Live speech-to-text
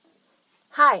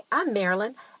Hi, I'm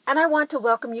Marilyn, and I want to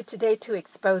welcome you today to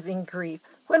Exposing Grief.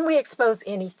 When we expose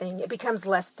anything, it becomes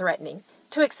less threatening.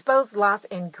 To expose loss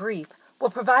and grief will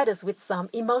provide us with some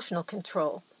emotional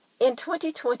control. In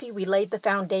 2020, we laid the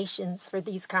foundations for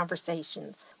these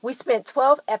conversations. We spent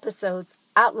 12 episodes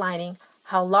outlining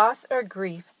how loss or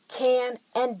grief can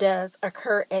and does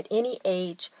occur at any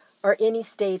age or any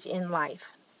stage in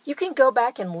life. You can go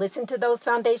back and listen to those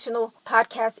foundational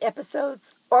podcast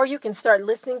episodes, or you can start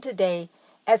listening today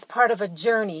as part of a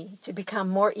journey to become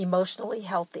more emotionally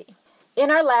healthy.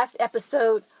 In our last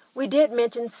episode, we did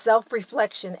mention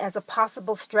self-reflection as a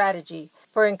possible strategy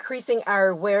for increasing our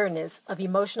awareness of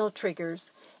emotional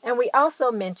triggers, and we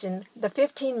also mentioned the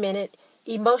 15-minute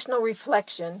emotional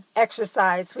reflection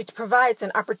exercise, which provides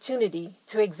an opportunity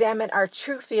to examine our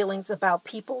true feelings about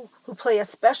people who play a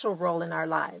special role in our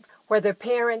lives, whether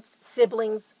parents,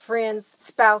 siblings, friends,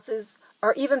 spouses,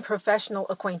 or even professional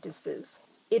acquaintances.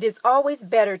 It is always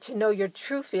better to know your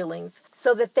true feelings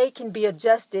so that they can be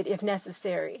adjusted if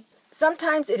necessary.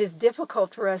 Sometimes it is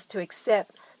difficult for us to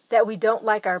accept that we don't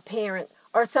like our parent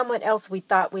or someone else we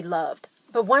thought we loved.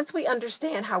 But once we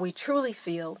understand how we truly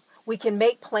feel, we can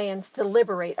make plans to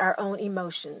liberate our own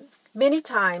emotions. Many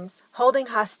times, holding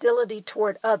hostility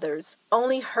toward others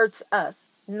only hurts us,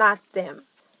 not them.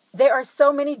 There are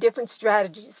so many different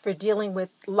strategies for dealing with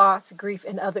loss, grief,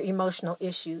 and other emotional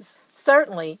issues.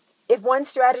 Certainly, if one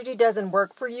strategy doesn't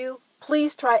work for you,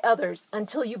 please try others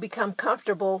until you become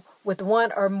comfortable with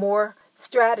one or more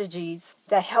strategies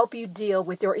that help you deal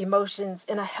with your emotions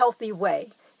in a healthy way.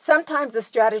 Sometimes a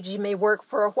strategy may work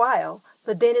for a while,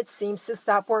 but then it seems to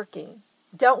stop working.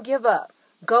 Don't give up.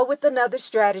 Go with another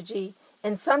strategy,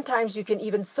 and sometimes you can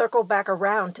even circle back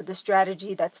around to the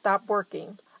strategy that stopped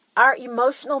working. Our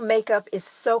emotional makeup is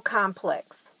so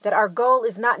complex that our goal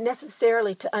is not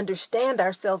necessarily to understand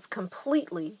ourselves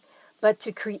completely, but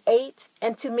to create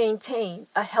and to maintain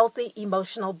a healthy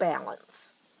emotional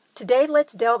balance. Today,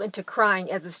 let's delve into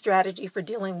crying as a strategy for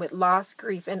dealing with loss,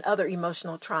 grief, and other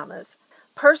emotional traumas.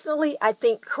 Personally, I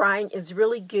think crying is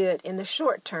really good in the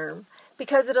short term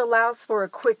because it allows for a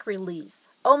quick release,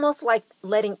 almost like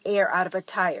letting air out of a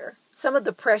tire. Some of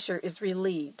the pressure is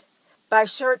relieved. By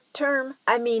short term,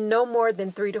 I mean no more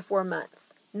than 3 to 4 months.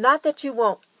 Not that you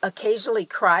won't occasionally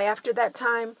cry after that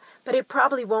time, but it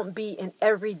probably won't be an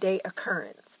everyday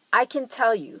occurrence. I can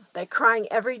tell you that crying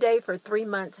every day for 3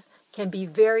 months can be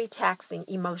very taxing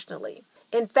emotionally.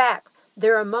 In fact,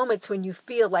 there are moments when you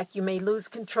feel like you may lose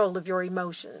control of your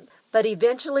emotions, but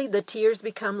eventually the tears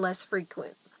become less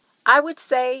frequent. I would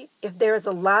say if there is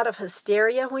a lot of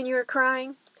hysteria when you're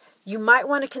crying, you might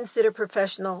want to consider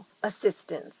professional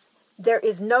assistance. There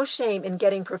is no shame in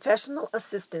getting professional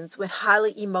assistance with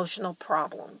highly emotional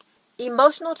problems.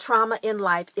 Emotional trauma in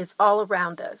life is all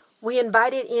around us. We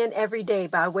invite it in every day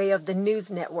by way of the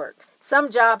news networks. Some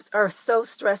jobs are so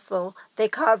stressful they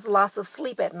cause loss of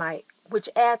sleep at night, which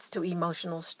adds to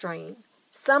emotional strain.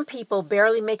 Some people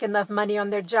barely make enough money on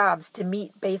their jobs to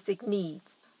meet basic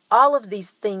needs. All of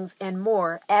these things and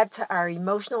more add to our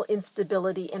emotional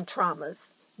instability and traumas.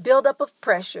 Buildup of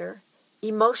pressure,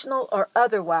 emotional or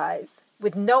otherwise,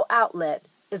 with no outlet,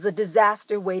 is a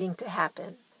disaster waiting to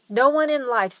happen. No one in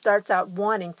life starts out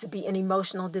wanting to be an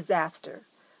emotional disaster.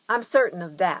 I'm certain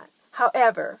of that.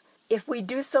 However, if we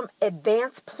do some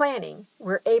advanced planning,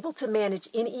 we're able to manage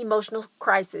any emotional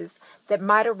crisis that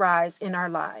might arise in our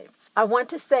lives. I want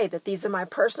to say that these are my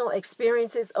personal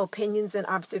experiences, opinions, and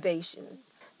observations.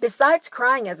 Besides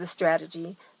crying as a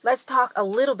strategy, let's talk a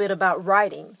little bit about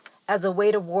writing as a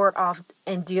way to ward off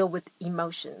and deal with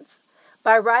emotions.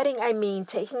 By writing, I mean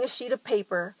taking a sheet of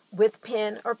paper with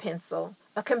pen or pencil,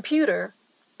 a computer,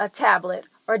 a tablet,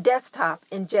 or desktop,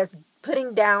 and just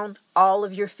putting down all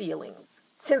of your feelings.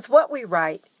 Since what we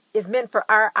write is meant for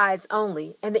our eyes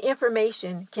only, and the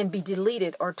information can be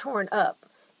deleted or torn up,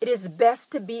 it is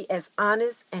best to be as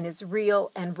honest and as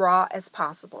real and raw as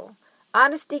possible.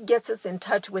 Honesty gets us in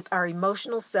touch with our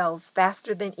emotional selves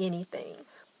faster than anything.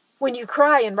 When you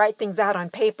cry and write things out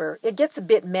on paper, it gets a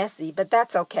bit messy, but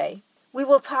that's okay. We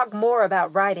will talk more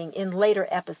about writing in later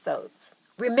episodes.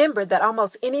 Remember that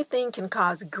almost anything can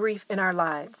cause grief in our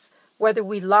lives, whether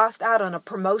we lost out on a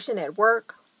promotion at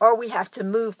work or we have to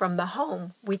move from the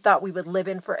home we thought we would live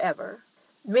in forever.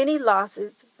 Many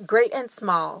losses, great and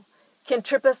small, can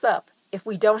trip us up if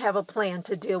we don't have a plan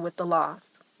to deal with the loss.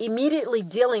 Immediately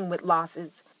dealing with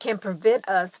losses can prevent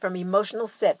us from emotional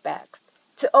setbacks.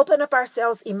 To open up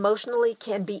ourselves emotionally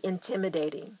can be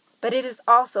intimidating, but it is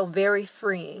also very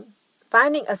freeing.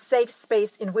 Finding a safe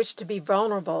space in which to be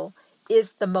vulnerable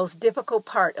is the most difficult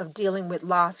part of dealing with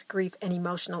loss, grief, and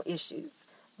emotional issues.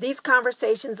 These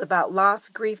conversations about loss,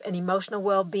 grief, and emotional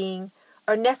well-being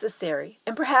are necessary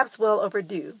and perhaps well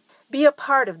overdue. Be a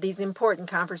part of these important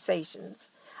conversations.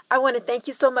 I want to thank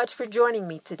you so much for joining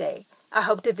me today. I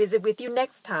hope to visit with you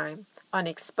next time on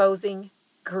Exposing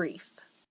Grief.